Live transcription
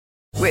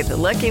With the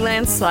Lucky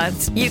Land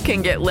Slots, you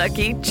can get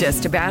lucky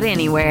just about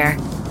anywhere.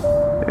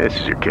 This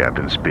is your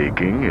captain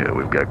speaking.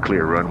 We've got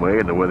clear runway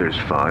and the weather's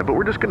fine, but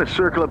we're just going to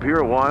circle up here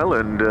a while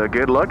and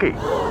get lucky.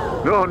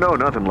 No,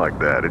 nothing like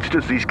that. It's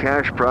just these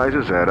cash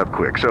prizes add up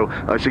quick. So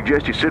I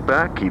suggest you sit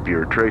back, keep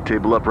your tray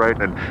table upright,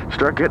 and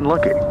start getting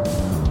lucky.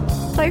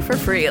 Play for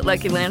free at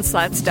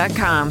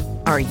LuckyLandSlots.com.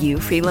 Are you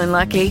feeling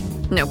lucky?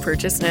 No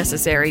purchase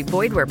necessary.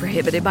 Void where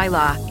prohibited by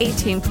law.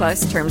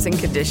 18+ terms and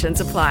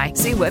conditions apply.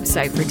 See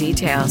website for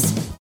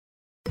details.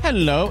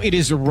 Hello, it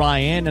is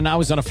Ryan, and I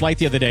was on a flight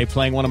the other day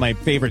playing one of my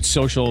favorite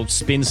social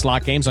spin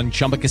slot games on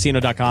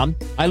ChumbaCasino.com.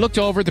 I looked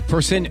over at the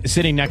person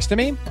sitting next to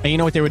me, and you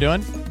know what they were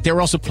doing? They were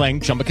also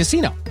playing Chumba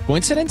Casino.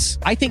 Coincidence?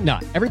 I think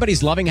not.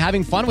 Everybody's loving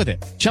having fun with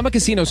it. Chumba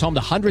Casino is home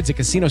to hundreds of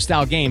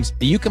casino-style games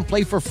that you can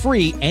play for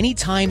free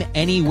anytime,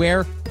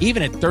 anywhere,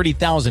 even at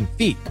 30,000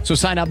 feet. So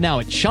sign up now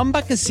at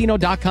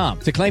ChumbaCasino.com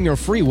to claim your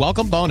free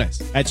welcome bonus.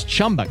 That's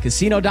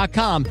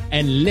ChumbaCasino.com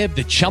and live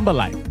the Chumba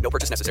life. No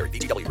purchase necessary.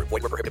 VGW. Void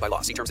where prohibited by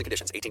law. See terms and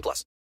conditions.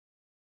 18+.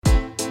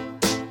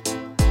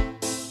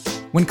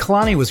 When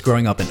Kehlani was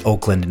growing up in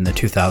Oakland in the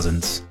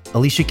 2000s,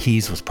 Alicia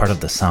Keys was part of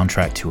the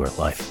soundtrack to her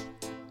life.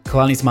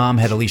 Kehlani's mom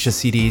had Alicia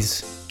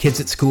CDs. Kids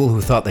at school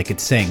who thought they could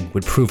sing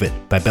would prove it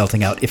by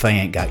belting out If I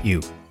Ain't Got You,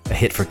 a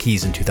hit for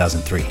Keys in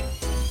 2003.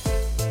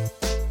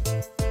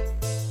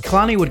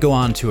 Kehlani would go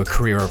on to a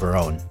career of her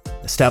own,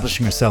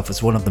 establishing herself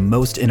as one of the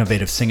most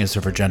innovative singers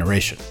of her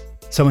generation,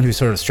 someone who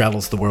sort of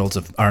straddles the worlds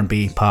of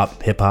R&B,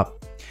 pop,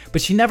 hip-hop.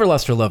 But she never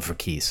lost her love for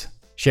Keys.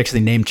 She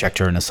actually name-checked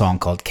her in a song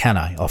called Can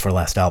I off her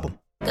last album.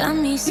 Got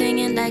me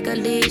singing like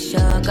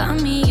Alicia,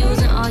 got me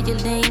using all your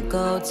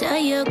lingo. Tell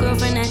your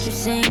girlfriend that you're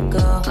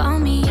single. Call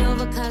me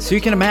over cause So you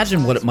can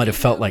imagine what it might have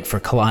felt like for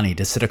Kehlani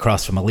to sit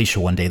across from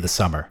Alicia one day this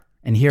summer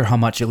and hear how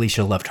much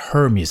Alicia loved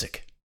her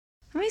music.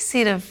 Let me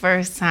see the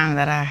first time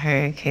that I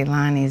heard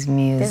Kehlani's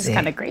music. This is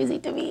kind of crazy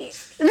to me.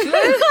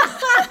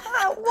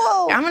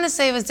 Whoa. I'm gonna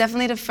say it was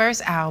definitely the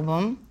first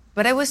album,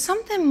 but it was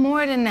something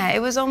more than that.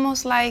 It was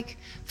almost like,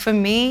 for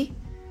me,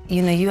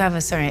 you know, you have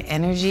a certain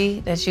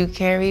energy that you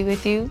carry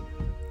with you.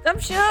 I'm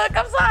shook.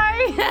 I'm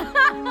sorry.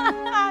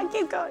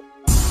 Keep going.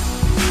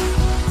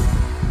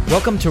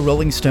 Welcome to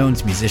Rolling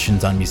Stone's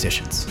Musicians on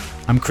Musicians.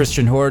 I'm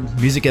Christian Horde,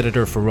 music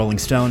editor for Rolling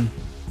Stone,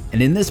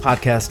 and in this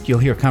podcast, you'll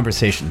hear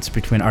conversations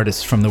between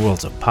artists from the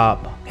worlds of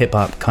pop,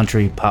 hip-hop,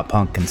 country,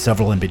 pop-punk, and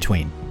several in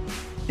between.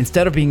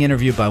 Instead of being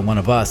interviewed by one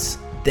of us,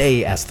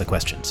 they ask the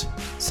questions.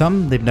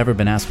 Some they've never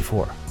been asked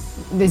before.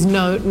 There's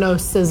no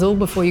sizzle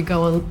before you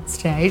go on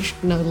stage?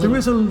 There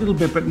is a little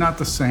bit, but not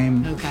the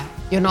same. Okay.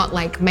 You're not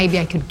like, maybe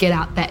I could get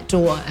out that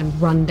door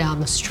and run down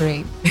the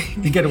street.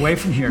 You get away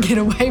from here. Get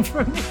away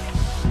from me.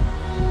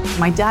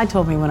 My dad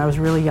told me when I was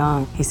really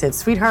young, he said,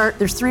 sweetheart,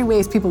 there's 3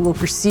 ways people will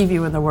perceive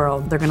you in the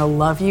world. They're gonna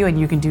love you and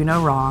you can do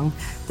no wrong.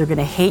 They're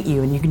gonna hate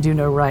you and you can do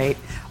no right.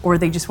 Or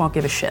they just won't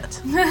give a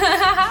shit.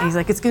 And he's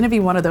like, it's gonna be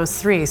one of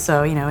those 3,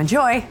 so,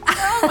 enjoy.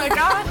 Oh my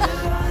God.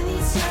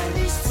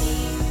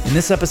 In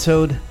this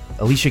episode,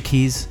 Alicia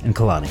Keys and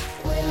Kehlani.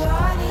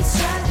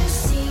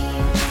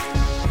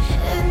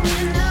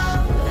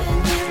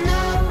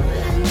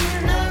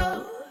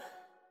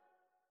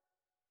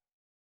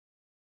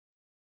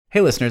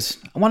 Hey listeners,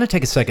 I want to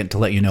take a second to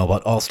let you know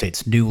about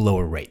Allstate's new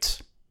lower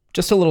rates.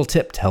 Just a little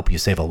tip to help you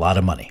save a lot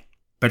of money.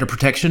 Better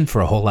protection for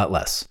a whole lot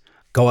less.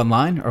 Go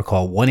online or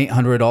call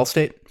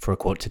 1-800-ALLSTATE for a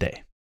quote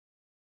today.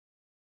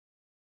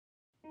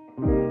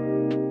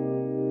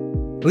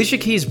 Alicia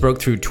Keys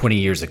broke through 20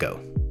 years ago,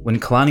 when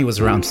Kehlani was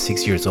around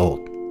 6 years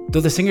old.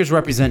 Though the singers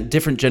represent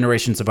different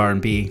generations of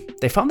R&B,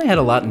 they found they had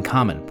a lot in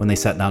common when they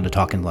sat down to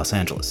talk in Los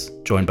Angeles,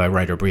 joined by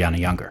writer Brianna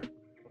Younger.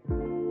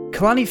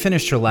 Kehlani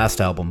finished her last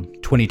album,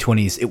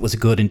 2020's It Was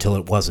Good Until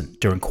It Wasn't,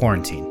 during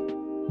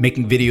quarantine,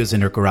 making videos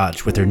in her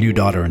garage with her new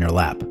daughter in her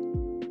lap.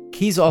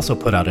 Keys also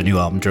put out a new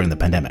album during the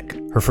pandemic,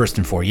 her first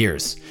in 4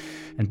 years,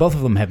 and both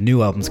of them have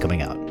new albums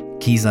coming out,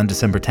 Keys on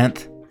December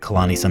 10th,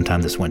 Kehlani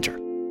sometime this winter.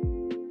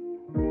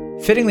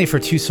 Fittingly for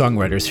 2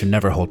 songwriters who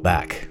never hold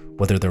back,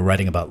 whether they're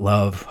writing about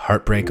love,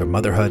 heartbreak, or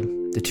motherhood,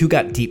 the 2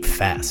 got deep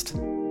fast,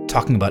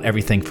 talking about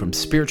everything from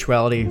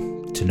spirituality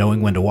to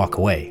knowing when to walk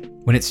away,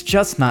 when it's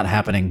just not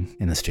happening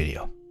in the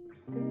studio.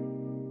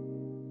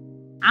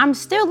 I'm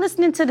still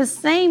listening to the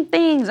same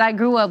things I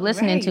grew up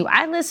listening to.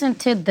 I listen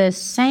to the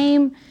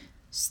same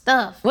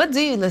stuff. What do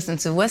you listen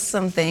to? What's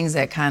some things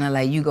that kind of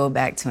like you go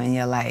back to and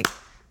you're like,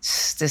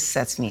 this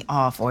sets me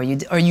off, or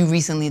you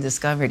recently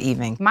discovered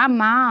even? My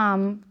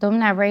mom, the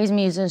woman that raised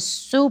me, is a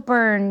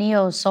super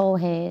neo-soul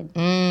head.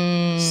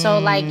 So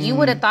like you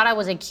would have thought I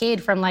was a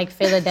kid from like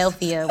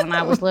Philadelphia when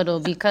I was little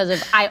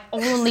because I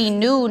only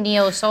knew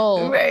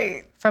neo-soul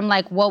from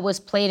like what was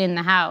played in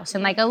the house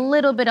and like a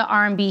little bit of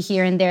R&B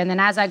here and there. And then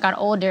as I got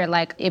older,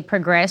 like it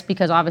progressed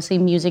because obviously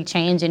music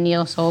changed and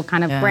neo-soul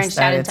kind of branched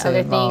out into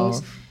other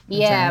things.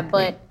 Yeah, exactly.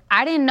 But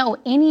I didn't know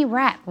any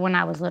rap when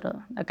I was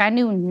little. Like I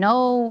knew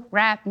no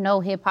rap, no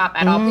hip hop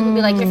at all. People would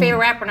be like, your favorite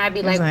rapper? And I'd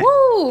be like,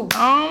 woo,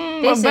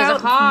 this is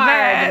hard.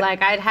 That.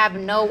 Like I'd have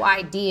no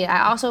idea.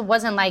 I also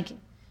wasn't like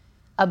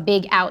a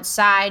big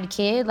outside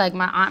kid. Like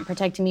my aunt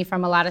protected me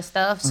from a lot of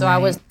stuff. So I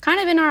was kind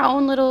of in our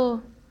own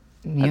little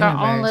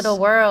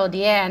world,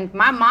 yeah. And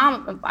my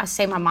mom, I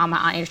say my mom, my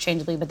aunt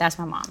interchangeably, but that's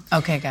my mom.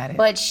 Okay, got it.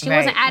 But she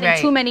wasn't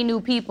adding too many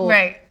new people.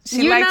 Right.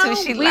 She liked who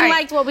she liked. We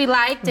liked what we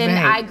liked, and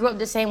I grew up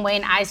the same way,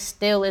 and I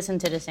still listen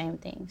to the same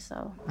thing,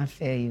 so. I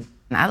feel you.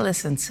 I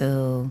listen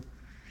to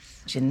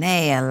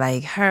Janae, I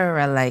like her,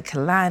 I like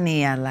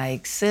Kehlani, I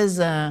like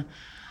SZA.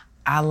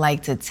 I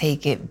like to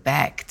take it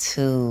back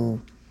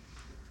to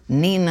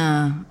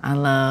Nina. I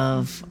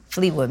love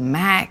Fleetwood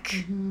Mac.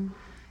 Mm-hmm.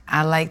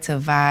 I like to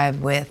vibe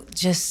with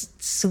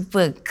just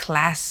super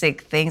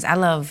classic things. I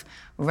love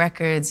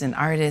records and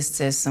artists.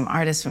 There's some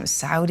artists from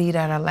Saudi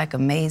that I like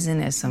amazing.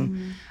 There's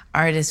some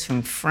artists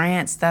from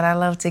France that I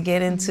love to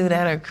get into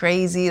that are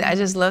crazy. I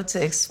just love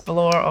to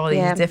explore all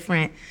these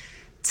different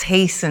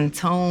tastes and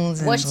tones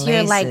and What's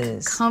your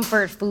like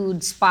comfort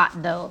food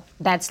spot though?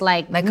 That's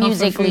like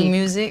musically. Comfort food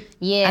music?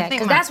 Yeah,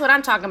 because that's what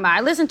I'm talking about.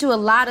 I listen to a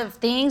lot of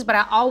things, but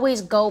I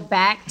always go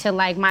back to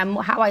like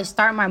how I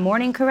start my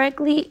morning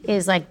correctly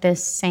is like the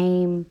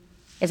same.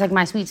 It's like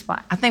my sweet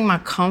spot. I think my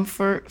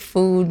comfort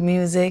food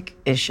music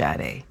is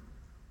Sade.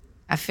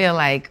 I feel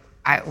like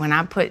when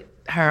I put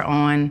her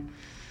on,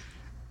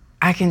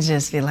 I can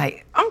just be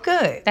like, I'm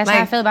good. That's like,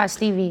 how I feel about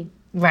Stevie.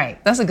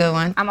 Right, that's a good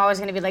one. I'm always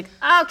gonna be like,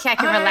 okay, I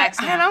can relax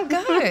now. I'm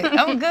good,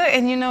 I'm good.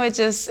 And you know, it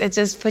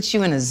just puts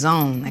you in a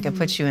zone, like it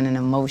puts you in an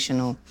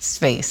emotional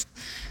space.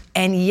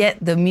 And yet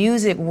the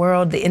music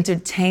world, the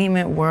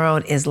entertainment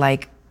world is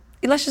like,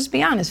 let's just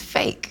be honest,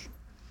 fake.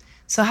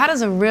 So how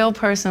does a real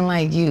person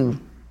like you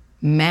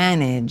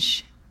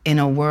manage in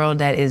a world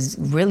that is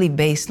really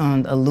based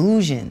on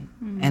illusion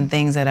and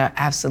things that are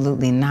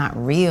absolutely not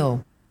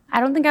real? I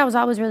don't think I was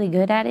always really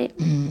good at it.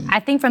 I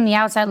think from the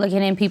outside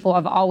looking in, people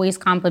have always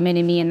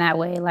complimented me in that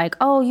way. Like,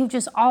 oh, you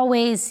just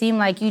always seem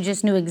like you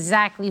just knew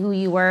exactly who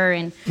you were.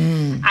 And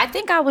I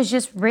think I was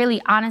just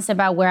really honest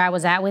about where I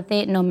was at with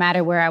it, no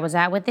matter where I was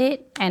at with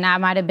it. And I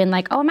might have been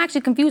like, oh, I'm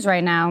actually confused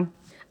right now.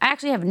 I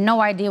actually have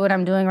no idea what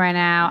I'm doing right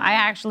now. I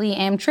actually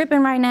am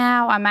tripping right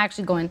now. I'm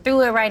actually going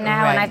through it right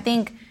now. And I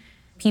think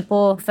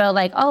people felt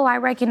like, oh, I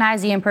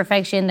recognize the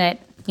imperfection that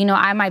you know,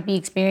 I might be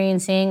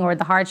experiencing or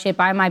the hardship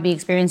I might be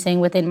experiencing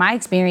within my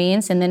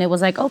experience. And then it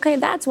was like, okay,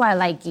 that's why I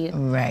like you.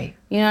 Right.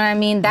 You know what I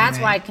mean? That's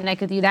why I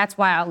connect with you. That's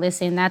why I'll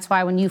listen. That's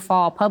why when you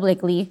fall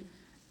publicly,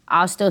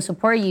 I'll still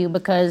support you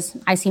because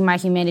I see my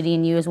humanity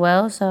in you as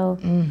well. So,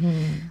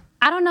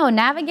 I don't know,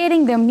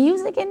 navigating the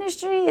music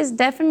industry is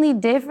definitely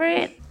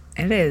different.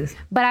 It is.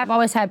 But I've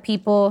always had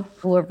people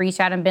who have reached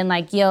out and been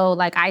like, yo,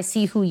 like, I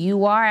see who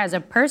you are as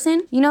a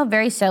person. You know,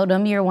 very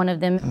seldom you're one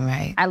of them.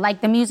 Right. I like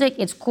the music,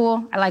 it's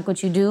cool, I like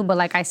what you do, but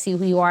like, I see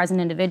who you are as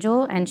an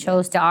individual and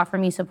chose to offer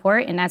me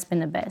support, and that's been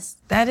the best.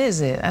 That is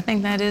it. I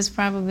think that is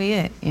probably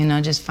it. You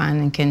know, just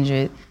finding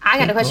kindred I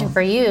got a question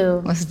for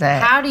you. What's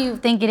that? How do you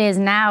think it is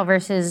now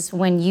versus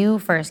when you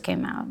first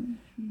came out?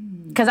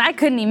 Because I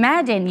couldn't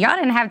imagine. Y'all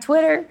didn't have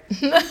Twitter.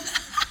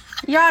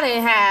 Y'all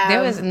didn't have...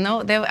 There was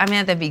no, I mean,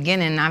 at the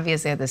beginning,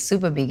 obviously at the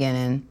super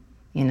beginning,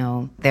 you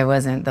know, there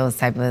wasn't those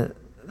type of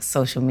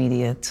social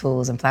media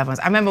tools and platforms.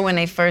 I remember when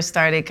they first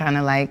started kind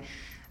of like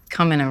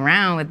coming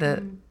around with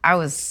the, I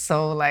was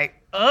so like,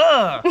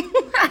 ugh,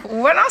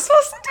 what am I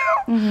supposed to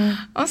do?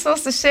 I'm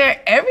supposed to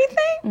share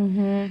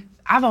everything?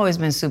 I've always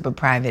been super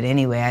private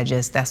anyway.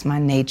 That's my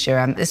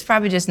nature. It's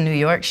probably just New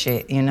York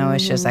shit, you know?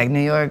 It's just like New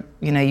York,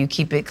 you know, you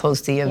keep it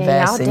close to your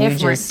vest and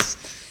different. You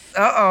just...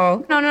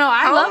 Uh-oh. No,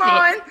 I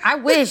love it. I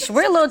wish.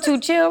 We're a little too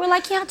chill. We're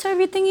like, yeah, I'll tell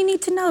everything you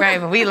need to know.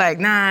 Right, but we like,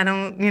 nah,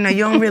 you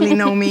don't really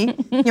know me.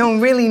 You don't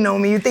really know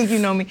me. You think you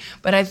know me.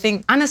 But I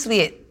think,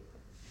 honestly,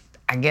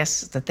 I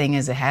guess the thing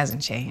is it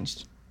hasn't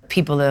changed.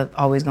 People are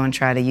always going to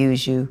try to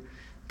use you.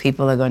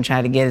 People are going to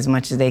try to get as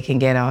much as they can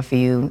get off of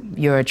you.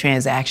 You're a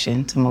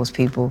transaction to most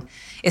people.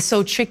 It's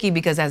so tricky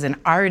because as an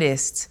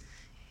artist,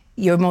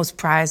 your most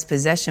prized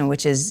possession,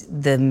 which is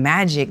the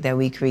magic that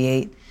we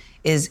create,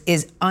 is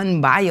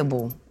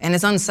unbuyable and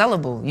it's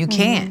unsellable. You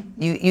can't.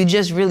 You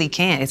just really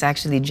can't. It's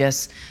actually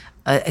just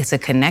it's a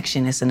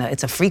connection. It's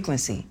a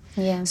frequency.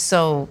 Yeah.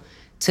 So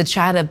to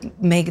try to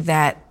make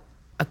that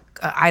a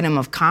item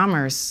of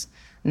commerce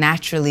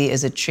naturally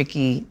is a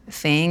tricky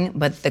thing,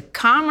 but the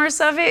commerce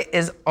of it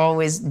is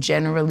always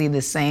generally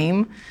the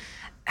same.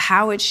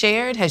 How it's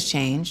shared has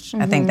changed.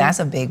 I think that's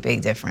a big,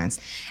 big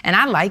difference. And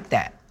I like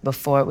that.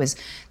 Before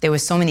there were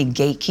so many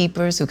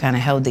gatekeepers who kind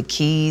of held the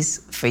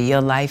keys for your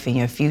life and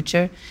your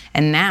future.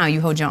 And now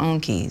you hold your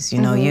own keys.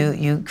 You know,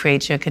 you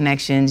create your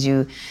connections,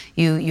 you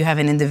have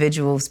an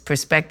individual's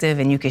perspective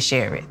and you can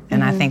share it.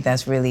 And I think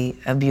that's really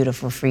a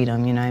beautiful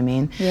freedom, you know what I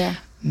mean? Yeah.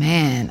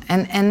 Man,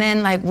 and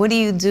then like, what do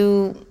you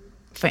do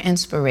for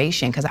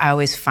inspiration? Because I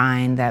always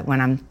find that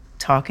when I'm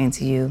talking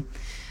to you,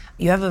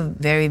 you have a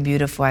very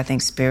beautiful, I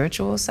think,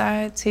 spiritual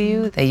side to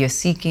you that you're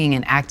seeking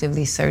and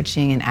actively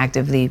searching and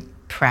actively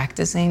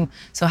practicing.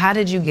 So how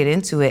did you get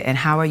into it and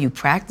how are you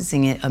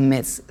practicing it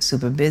amidst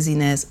super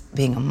busyness,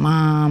 being a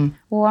mom?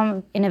 Well,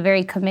 I'm in a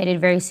very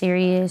committed, very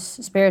serious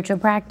spiritual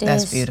practice.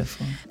 That's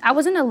beautiful. I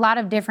was in a lot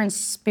of different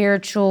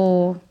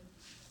spiritual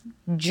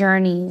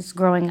journeys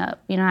growing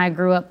up. You know, I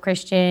grew up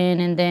Christian,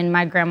 and then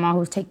my grandma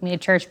who's taken me to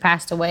church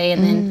passed away,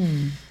 and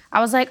then I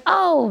was like,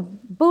 oh,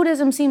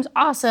 Buddhism seems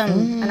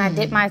awesome, and I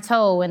dipped my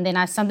toe, and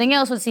then something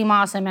else would seem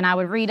awesome, and I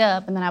would read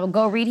up, and then I would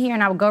go read here,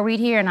 and I would go read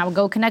here, and I would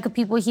go connect with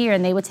people here,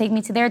 and they would take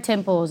me to their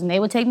temples, and they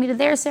would take me to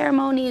their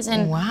ceremonies.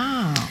 And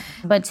wow.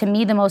 But to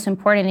me, the most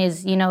important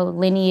is, you know,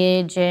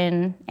 lineage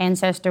and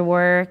ancestor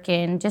work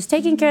and just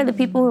taking care of the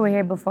people who were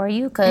here before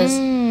you, because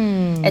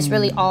it's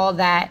really all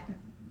that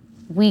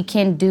we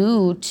can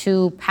do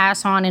to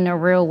pass on in a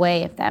real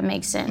way, if that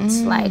makes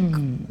sense. Like,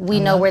 we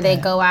know where they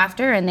go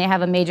after, and they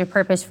have a major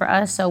purpose for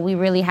us, so we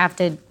really have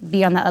to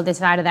be on the other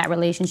side of that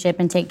relationship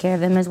and take care of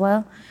them as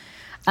well.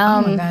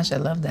 Oh my gosh, I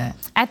love that.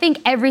 I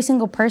think every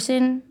single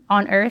person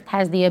on earth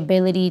has the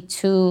ability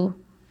to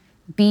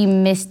be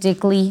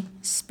mystically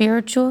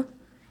spiritual.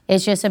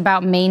 It's just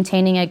about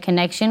maintaining a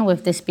connection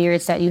with the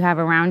spirits that you have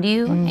around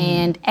you,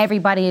 and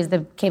everybody has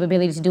the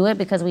capability to do it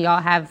because we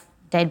all have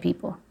dead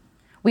people.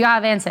 We all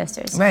have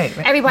ancestors. Right.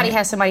 Everybody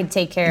has somebody to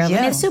take care of. Yeah.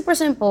 And it's super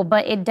simple,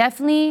 but it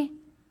definitely,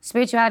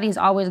 spirituality has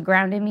always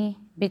grounded me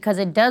because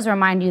it does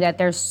remind you that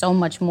there's so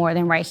much more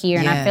than right here.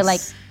 And I feel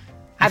like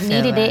I've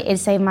needed it. It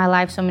saved my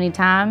life so many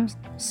times.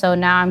 So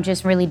now I'm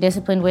just really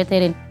disciplined with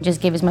it and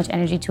just give as much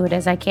energy to it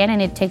as I can,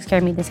 and it takes care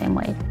of me the same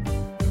way.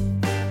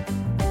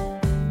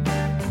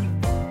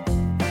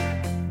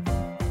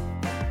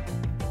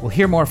 We'll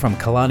hear more from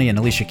Kehlani and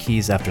Alicia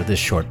Keys after this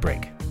short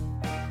break.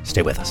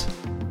 Stay with us.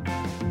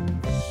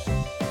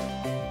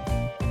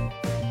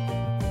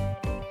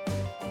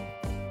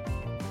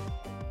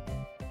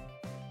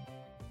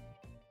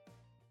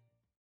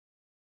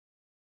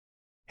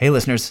 Hey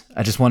listeners,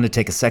 I just wanted to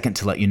take a second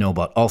to let you know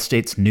about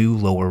Allstate's new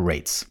lower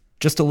rates.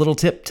 Just a little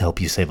tip to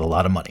help you save a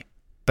lot of money.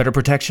 Better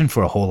protection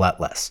for a whole lot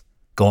less.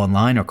 Go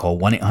online or call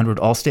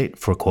 1-800-ALLSTATE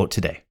for a quote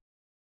today.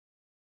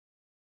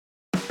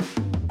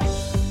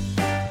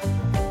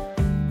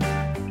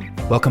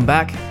 Welcome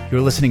back.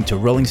 You're listening to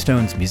Rolling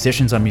Stone's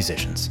Musicians on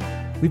Musicians.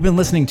 We've been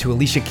listening to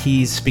Alicia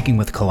Keys speaking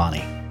with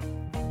Kehlani.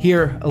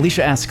 Here,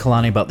 Alicia asks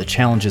Kehlani about the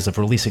challenges of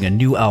releasing a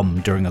new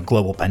album during a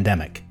global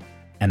pandemic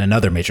and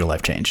another major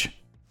life change.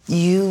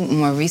 You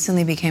more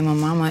recently became a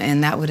mama,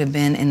 and that would have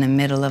been in the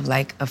middle of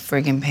like a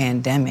friggin'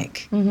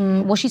 pandemic.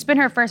 Well, she spent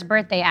her first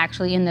birthday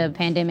actually in the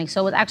pandemic,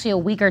 so it was actually a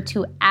week or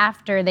two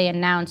after they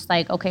announced,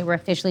 like, okay, we're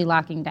officially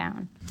locking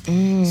down.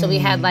 So we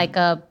had like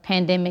a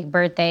pandemic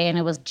birthday, and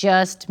it was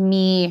just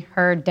me,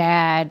 her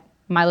dad,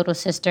 my little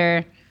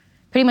sister,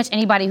 pretty much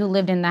anybody who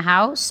lived in the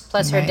house,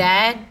 plus her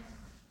dad,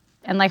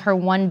 and like her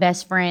one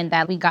best friend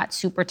that we got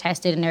super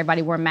tested, and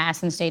everybody wore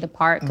masks and stayed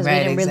apart because we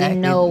didn't really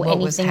know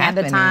anything at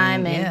the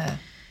time. And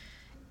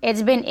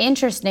it's been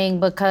interesting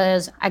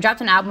because I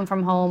dropped an album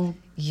from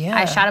home.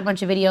 I shot a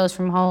bunch of videos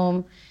from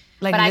home.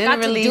 Like, but I got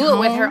to do it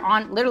with her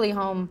on literally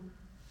home.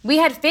 We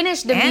had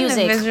finished the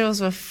music. And the visuals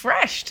were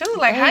fresh too.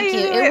 Like, how you do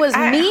it was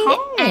at me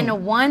home?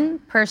 And one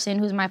person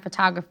who's my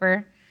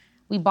photographer.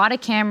 We bought a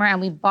camera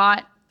and we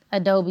bought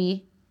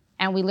Adobe,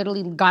 and we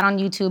literally got on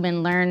YouTube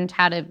and learned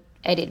how to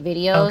edit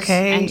videos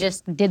and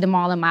just did them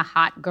all in my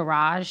hot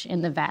garage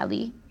in the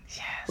valley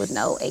with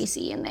no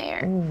AC in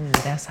there. Ooh,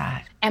 that's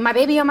hot. And my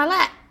baby on my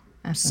lap.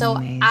 That's so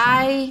amazing.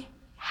 I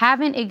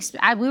haven't,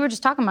 we were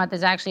just talking about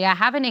this actually, I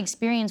haven't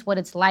experienced what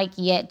it's like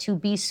yet to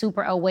be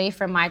super away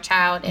from my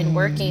child and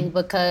working,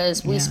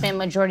 because we spent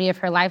majority of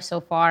her life so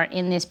far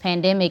in this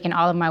pandemic, and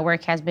all of my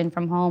work has been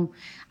from home.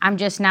 I'm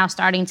just now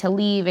starting to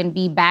leave and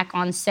be back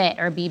on set,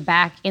 or be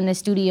back in the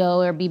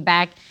studio, or be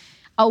back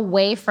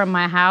away from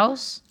my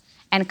house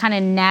and kind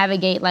of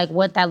navigate like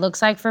what that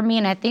looks like for me.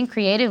 And I think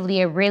creatively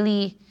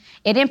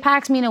it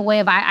impacts me in a way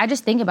of, I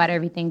just think about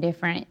everything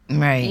different.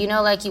 Right. You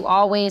know, like you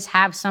always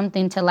have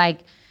something to like,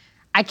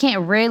 I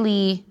can't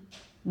really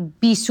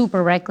be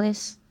super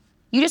reckless.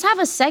 You just have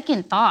a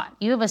second thought.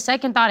 You have a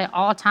second thought at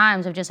all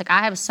times of just like,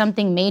 I have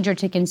something major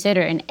to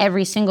consider in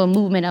every single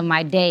movement of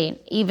my day,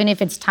 even if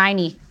it's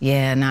tiny.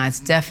 Yeah, no, it's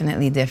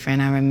definitely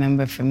different. I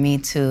remember for me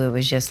too, it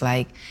was just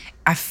like,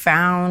 I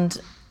found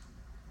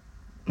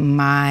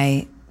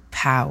my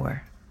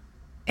power,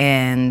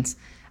 and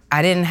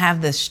I didn't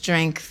have the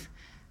strength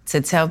to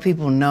tell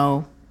people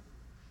no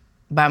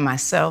by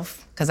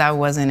myself, because I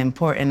wasn't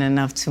important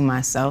enough to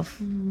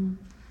myself.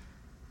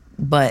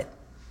 But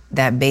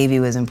that baby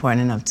was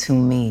important enough to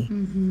me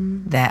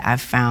that I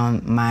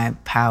found my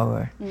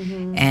power.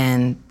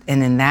 And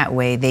in that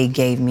way, they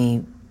gave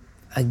me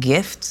a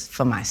gift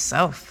for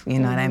myself, you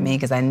know what I mean?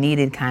 Because I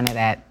needed kind of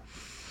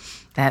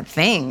that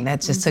thing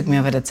that just took me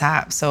over the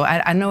top. So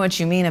I know what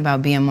you mean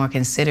about being more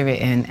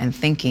considerate and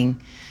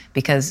thinking,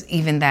 because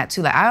even that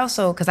too, like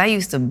because I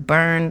used to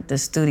burn the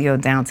studio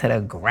down to the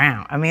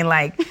ground. I mean,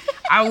 like,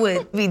 I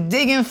would be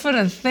digging for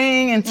the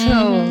thing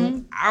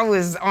until I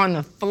was on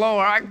the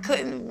floor. I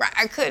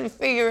couldn't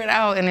figure it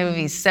out, and it would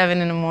be 7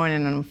 a.m.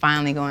 and I'm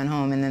finally going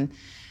home. And then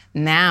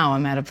now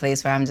I'm at a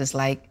place where I'm just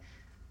like,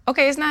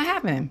 okay, it's not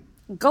happening.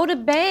 Go to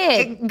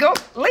bed.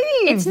 Leave.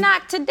 It's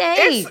not today.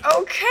 It's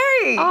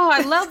okay. Oh,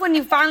 I love when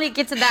you finally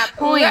get to that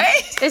point.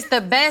 Right? It's the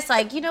best.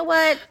 Like, you know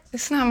what?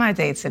 It's not my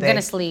day today. I'm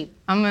gonna sleep.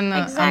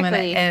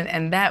 Exactly.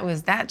 And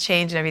that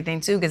changed everything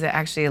too, because it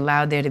actually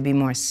allowed there to be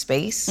more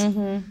space.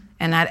 Mm-hmm.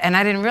 And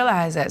I didn't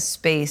realize that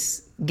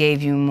space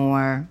gave you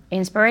more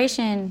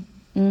inspiration.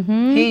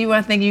 Mm-hmm. Here you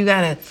are thinking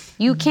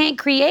you can't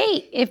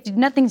create if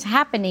nothing's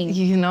happening.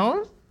 You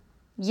know?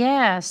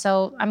 Yeah,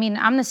 so I mean,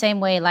 I'm the same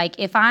way. Like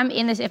if I'm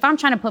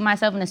trying to put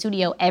myself in the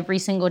studio every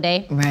single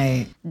day,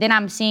 right? Then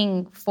I'm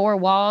seeing 4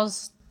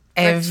 walls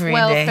every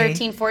 12, day.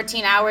 13,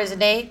 14 hours a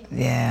day.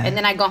 Yeah. And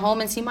then I go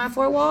home and see my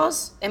 4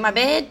 walls in my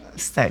bed.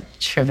 Start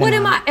tripping. What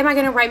am I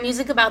gonna write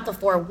music about the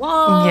 4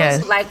 walls?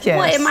 Yes. Like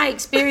what am I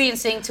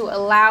experiencing to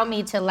allow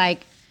me to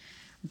like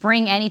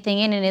bring anything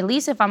in? And at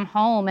least if I'm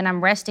home and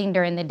I'm resting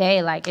during the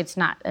day, like it's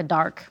not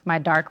my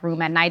dark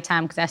room at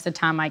nighttime, because that's the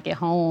time I get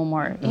home,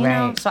 or you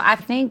know. So I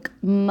think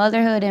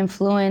motherhood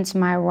influenced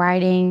my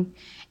writing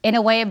in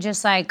a way of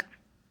just like,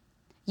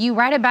 you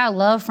write about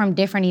love from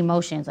different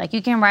emotions. Like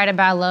you can write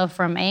about love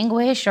from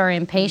anguish or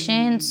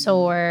impatience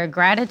or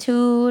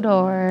gratitude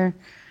or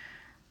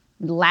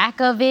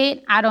lack of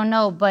it. I don't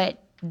know, but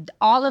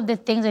all of the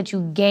things that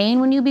you gain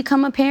when you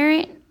become a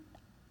parent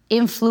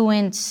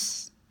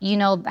influence, you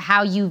know,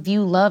 how you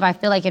view love. I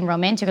feel like in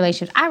romantic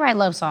relationships, I write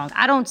love songs.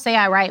 I don't say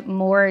I write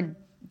more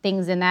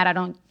things than that. I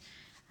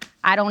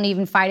don't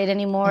even fight it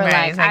anymore.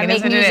 Right. Like I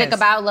make music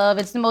about love.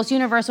 It's the most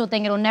universal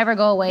thing. It'll never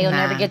go away. You'll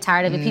never get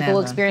tired of it. People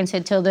will experience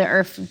it till the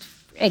earth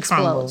explodes.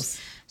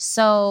 Crumbles.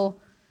 So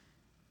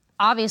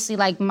obviously,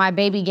 like my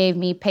baby gave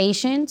me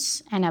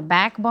patience and a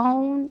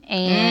backbone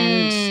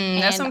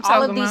and that's what I'm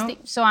all of talking these about.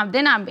 things. So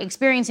I'm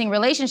experiencing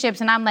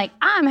relationships and I'm like,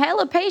 I'm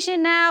hella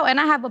patient now and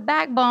I have a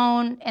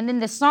backbone. And then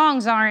the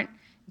songs aren't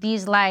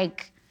these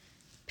like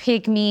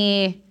pick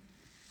me,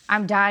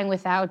 I'm dying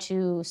without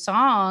you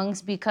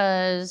songs,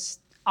 because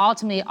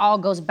ultimately it all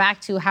goes back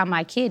to how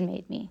my kid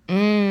made me.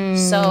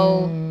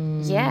 So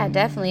yeah,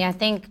 definitely. I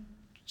think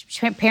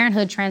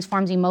parenthood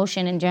transforms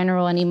emotion in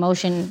general, and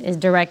emotion is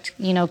direct,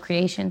 you know,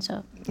 creation.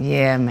 So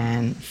yeah,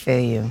 man, feel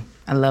you.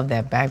 I love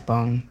that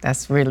backbone.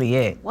 That's really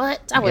it.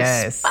 What? I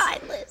was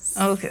spineless.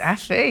 Okay, I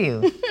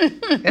feel you.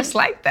 It's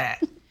like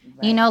that.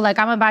 You know, like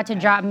I'm about to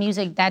drop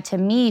music that to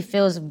me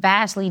feels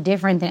vastly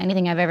different than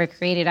anything I've ever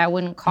created. I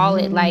wouldn't call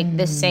it like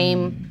the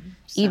same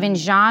even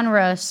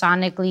genre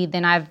sonically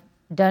than I've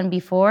done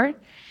before.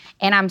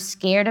 And I'm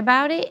scared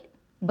about it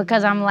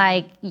because I'm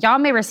like, y'all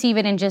may receive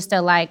it in just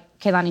a like,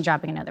 Kehlani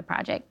dropping another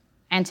project.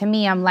 And to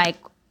me, I'm like,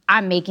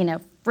 I'm making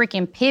a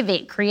freaking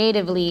pivot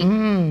creatively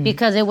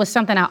because it was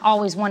something I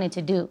always wanted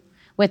to do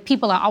with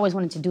people I always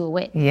wanted to do it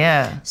with.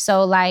 Yeah.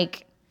 So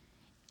like,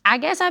 I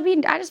guess I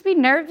just be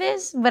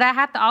nervous, but I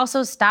have to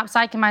also stop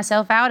psyching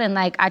myself out, and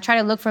like I try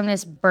to look from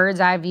this bird's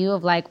eye view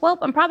of like, well,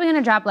 I'm probably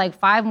gonna drop like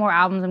 5 more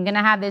albums. I'm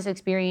gonna have this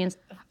experience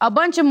a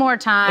bunch of more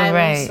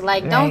times.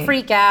 Don't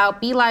freak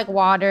out. Be like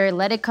water.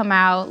 Let it come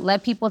out.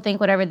 Let people think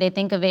whatever they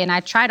think of it. And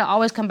I try to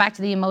always come back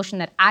to the emotion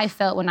that I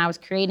felt when I was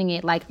creating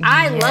it. Like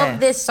I love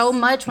this so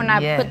much when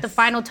I put the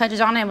final touches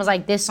on it and was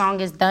like, this song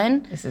is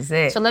done. This is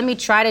it. So let me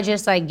try to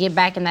just like get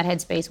back in that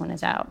headspace when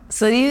it's out.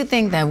 So do you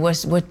think that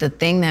what the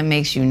thing that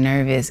makes you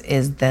nervous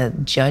is the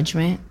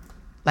judgment?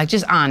 Like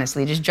just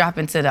honestly, just drop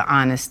into the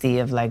honesty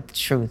of like the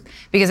truth.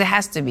 Because it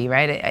has to be,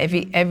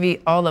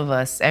 right? All of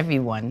us,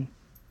 everyone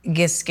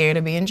gets scared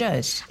of being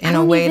judged in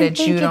a way that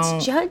you don't. I don't even think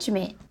it's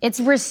judgment. It's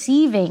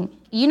receiving.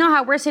 You know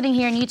how we're sitting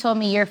here and you told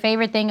me your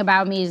favorite thing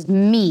about me is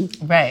me.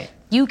 Right.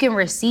 You can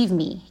receive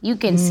me. You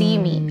can see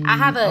me. I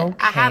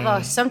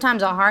have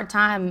sometimes a hard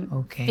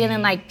time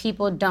feeling like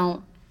people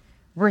don't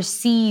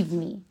receive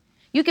me.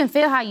 You can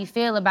feel how you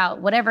feel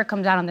about whatever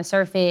comes out on the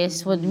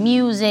surface with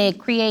music,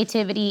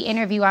 creativity,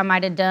 interview I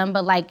might have done,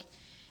 but like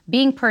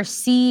being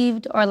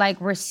perceived or like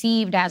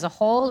received as a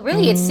whole,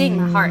 really it's seeing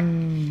my heart.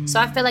 So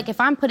I feel like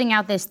if I'm putting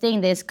out this thing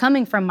that's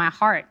coming from my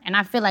heart and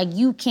I feel like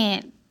you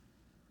can't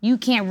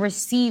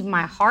receive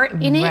my heart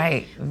in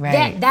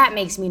it, that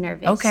makes me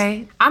nervous.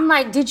 Okay. I'm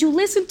like, did you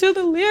listen to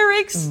the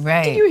lyrics?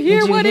 Right. Did you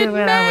hear what it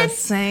meant? I was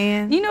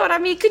saying? You know what I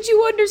mean? Could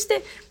you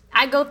understand?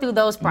 I go through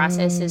those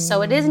processes,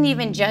 so it isn't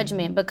even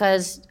judgment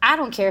because I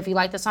don't care if you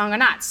like the song or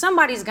not.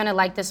 Somebody's gonna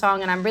like the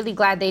song, and I'm really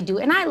glad they do.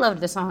 And I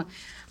loved the song,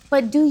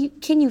 but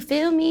can you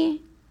feel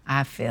me?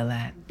 I feel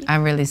that. I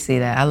really see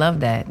that. I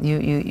love that.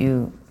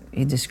 You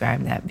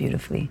described that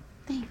beautifully.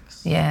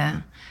 Thanks.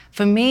 Yeah.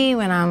 For me,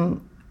 when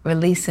I'm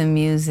releasing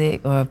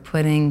music or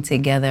putting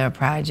together a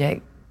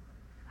project,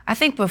 I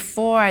think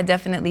before I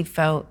definitely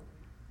felt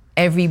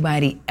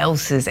everybody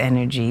else's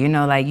energy. You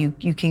know, like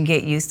you can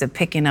get used to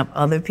picking up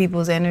other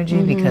people's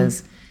energy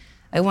because,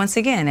 like, once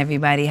again,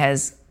 everybody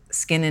has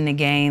skin in the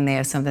game. They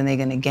have something they're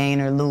gonna gain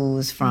or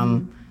lose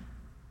from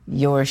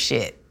your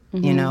shit,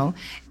 you know?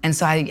 And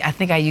so I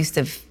think I used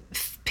to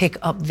pick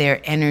up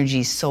their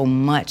energy so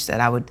much that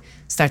I would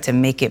start to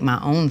make it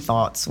my own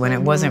thoughts when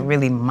it wasn't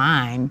really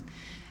mine.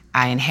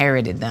 I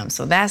inherited them.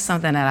 So that's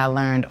something that I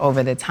learned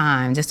over the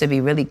time, just to be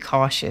really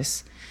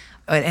cautious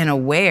and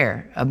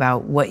aware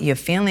about what your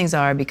feelings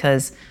are,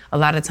 because a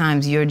lot of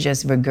times you're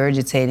just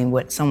regurgitating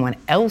what someone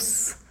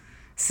else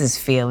is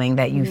feeling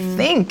that you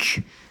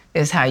think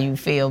is how you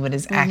feel, but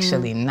it's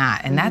actually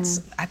not. And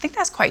I think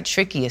that's quite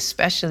tricky,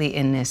 especially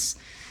in this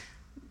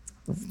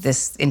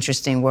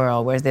interesting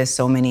world where there's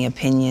so many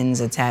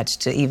opinions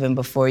attached to even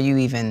before you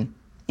even,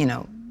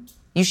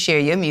 you share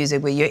your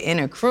music with your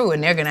inner crew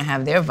and they're gonna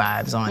have their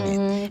vibes on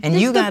it. And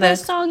This you is the gotta,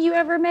 best song you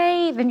ever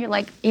made. And you're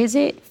like, is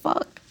it?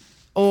 Fuck.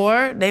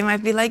 or they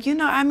might be like,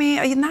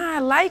 I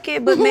like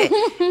it, but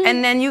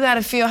and then you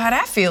gotta feel how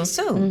that feels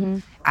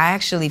too. I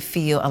actually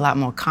feel a lot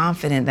more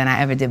confident than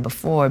I ever did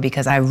before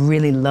because I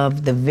really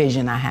love the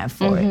vision I have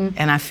for it.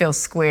 And I feel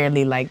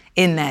squarely like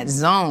in that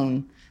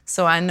zone.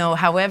 So I know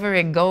however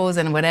it goes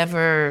and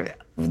whatever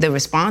the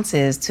response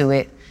is to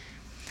it,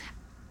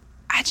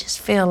 I just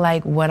feel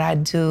like what I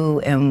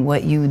do and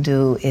what you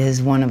do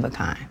is one of a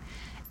kind.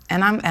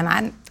 And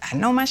I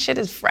know my shit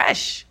is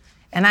fresh.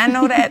 And I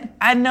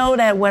know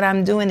that what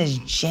I'm doing is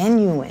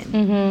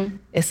genuine.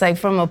 It's like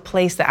from a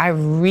place that I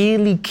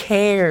really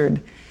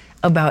cared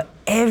about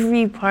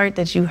every part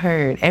that you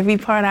heard, every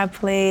part I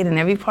played and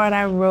every part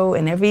I wrote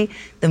and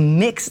the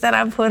mix that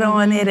I put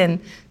on it and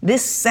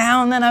this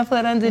sound that I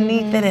put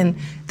underneath it and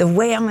the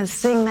way I'm gonna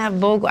sing that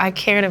vocal. I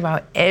cared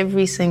about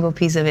every single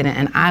piece of it,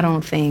 and I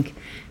don't think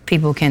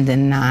people can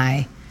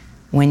deny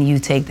when you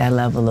take that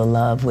level of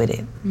love with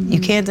it. You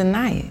can't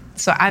deny it.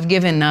 So I've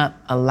given up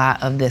a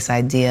lot of this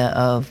idea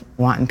of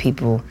wanting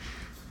people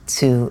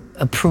to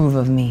approve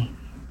of me,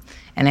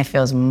 and it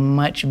feels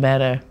much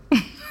better.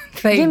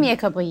 Give me a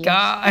couple years.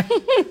 God.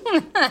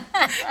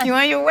 You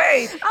on your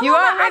way.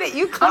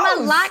 You close.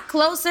 I'm a lot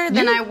closer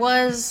than I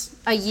was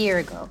a year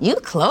ago. You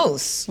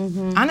close.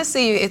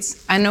 Honestly,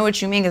 I know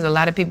what you mean, because a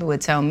lot of people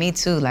would tell me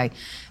too, like,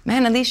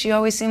 man, Alicia, you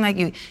always seem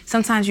like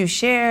sometimes you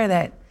share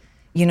that,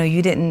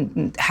 you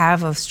didn't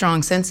have a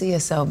strong sense of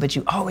yourself, but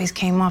you always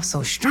came off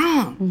so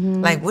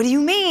strong. Like, what do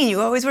you mean? You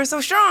always were so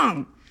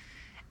strong.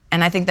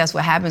 And I think that's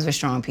what happens with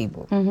strong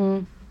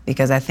people.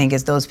 Because I think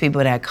it's those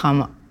people that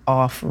come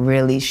off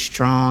really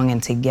strong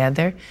and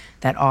together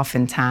that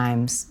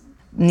oftentimes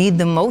need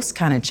the most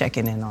kind of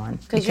checking in on.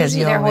 Because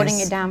usually they're holding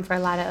it down for a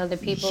lot of other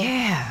people.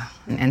 Yeah.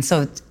 And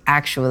so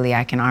actually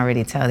I can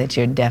already tell that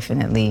you're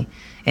definitely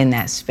in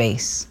that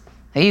space.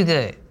 Are you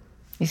good?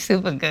 You're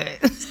super good.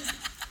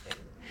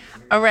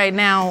 All right,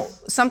 now,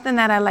 something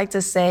that I like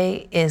to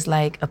say is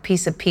like a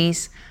piece of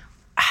peace.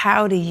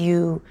 How do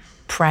you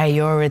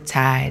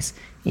prioritize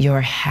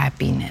your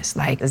happiness?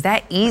 Like, is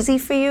that easy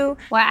for you?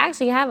 Well, I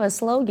actually have a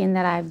slogan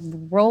that I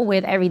roll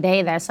with every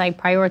day that's like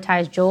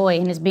prioritize joy,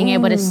 and it's being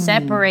able to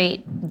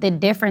separate the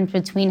difference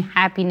between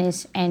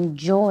happiness and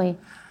joy.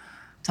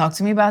 Talk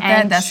to me about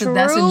that. That's a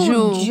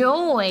jewel.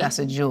 Joy. That's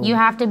a jewel. You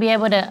have to be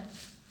able to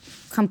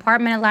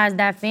compartmentalize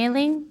that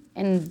feeling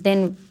and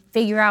then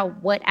figure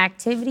out what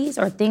activities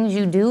or things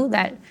you do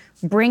that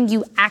bring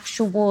you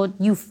actual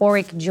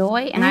euphoric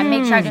joy, and I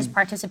make sure I just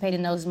participate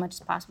in those as much as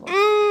possible.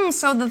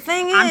 So the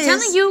thing is, I'm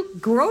telling you,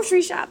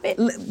 grocery shopping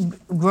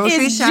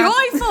is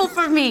joyful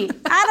for me.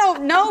 I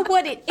don't know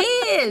what it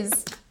is.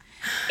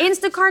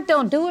 Instacart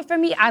don't do it for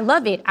me. I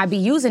love it. I be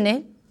using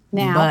it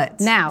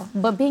now.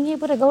 But being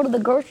able to go to the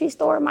grocery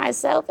store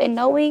myself and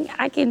knowing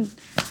I can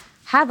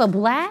have a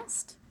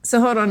blast. So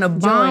hold on, the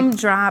bomb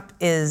drop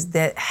is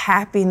that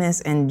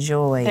happiness and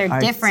joy They're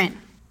different.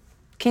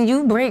 Can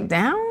you break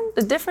down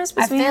the difference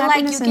between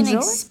happiness and joy? I feel like you can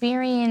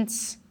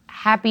experience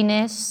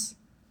happiness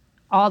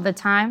all the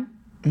time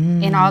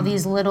in all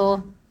these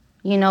little,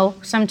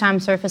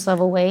 sometimes surface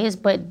level ways,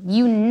 but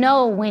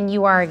when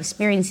you are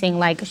experiencing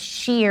like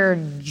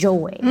sheer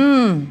joy.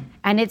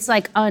 And it's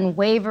like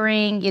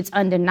unwavering, it's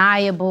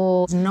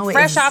undeniable.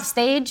 Fresh off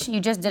stage, you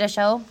just did a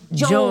show.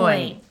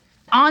 Joy.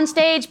 On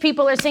stage,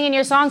 people are singing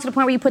your songs to the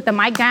point where you put the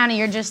mic down and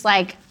you're just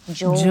like,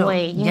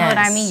 joy. You know what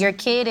I mean? Your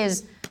kid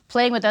is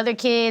playing with other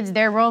kids,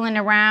 they're rolling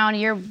around,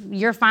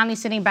 you're finally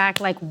sitting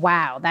back like,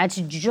 wow, that's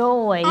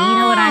joy. You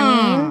know what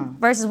I mean?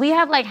 Versus we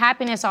have like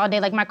happiness all day,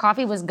 like my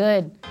coffee was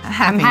good.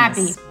 I'm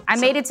happy. I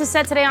made it to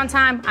set today on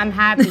time, I'm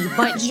happy.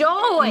 But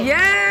joy!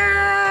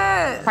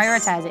 Yes!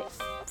 Prioritize it.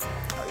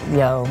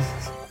 Yo,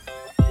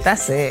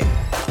 that's it.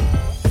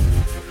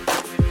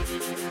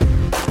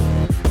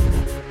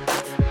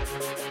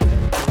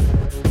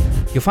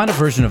 You'll find a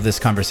version of this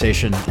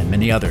conversation and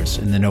many others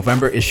in the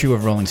November issue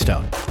of Rolling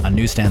Stone on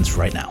newsstands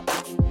right now.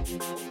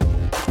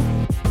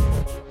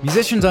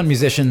 Musicians on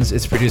Musicians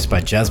is produced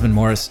by Jasmine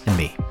Morris and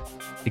me.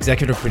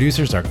 Executive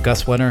producers are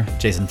Gus Wenner,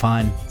 Jason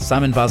Fine,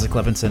 Simon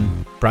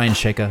Bozic-Levinson, Brian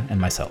Shaka, and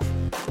myself.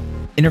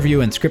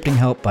 Interview and scripting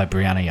help by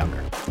Brianna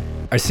Younger.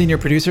 Our senior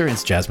producer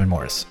is Jasmine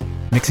Morris.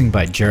 Mixing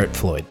by Jarrett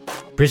Floyd.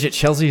 Bridget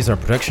Chelsea is our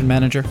production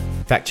manager.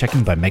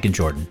 Fact-checking by Megan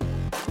Jordan.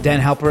 Dan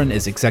Halperin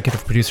is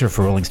executive producer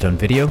for Rolling Stone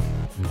Video,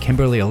 and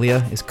Kimberly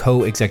Aaliyah is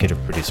co-executive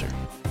producer.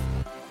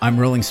 I'm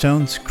Rolling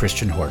Stone's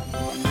Christian Horton.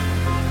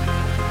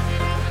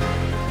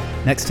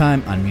 Next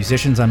time on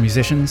Musicians,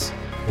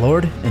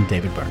 Lord and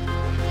David Byrne.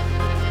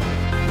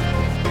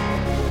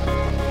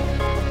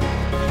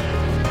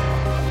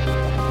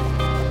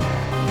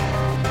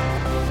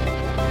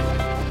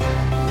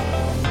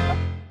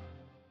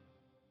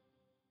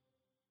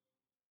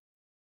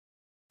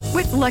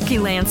 Lucky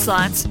Land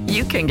Slots,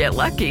 you can get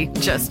lucky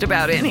just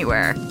about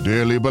anywhere.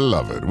 Dearly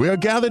beloved, we are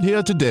gathered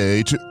here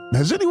today to...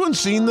 Has anyone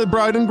seen the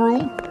bride and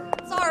groom?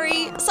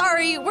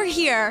 Sorry, we're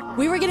here.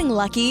 We were getting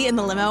lucky in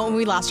the limo and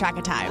we lost track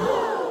of time.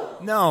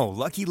 No,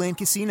 Lucky Land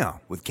Casino,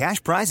 with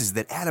cash prizes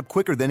that add up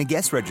quicker than a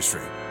guest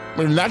registry.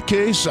 In that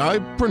case, I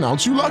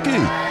pronounce you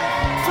lucky.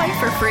 Play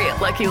for free at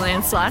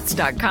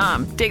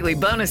LuckyLandSlots.com. Daily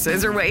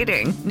bonuses are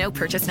waiting. No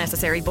purchase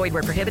necessary. Void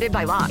where prohibited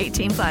by law.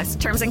 18+.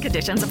 Terms and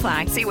conditions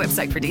apply. See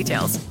website for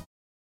details.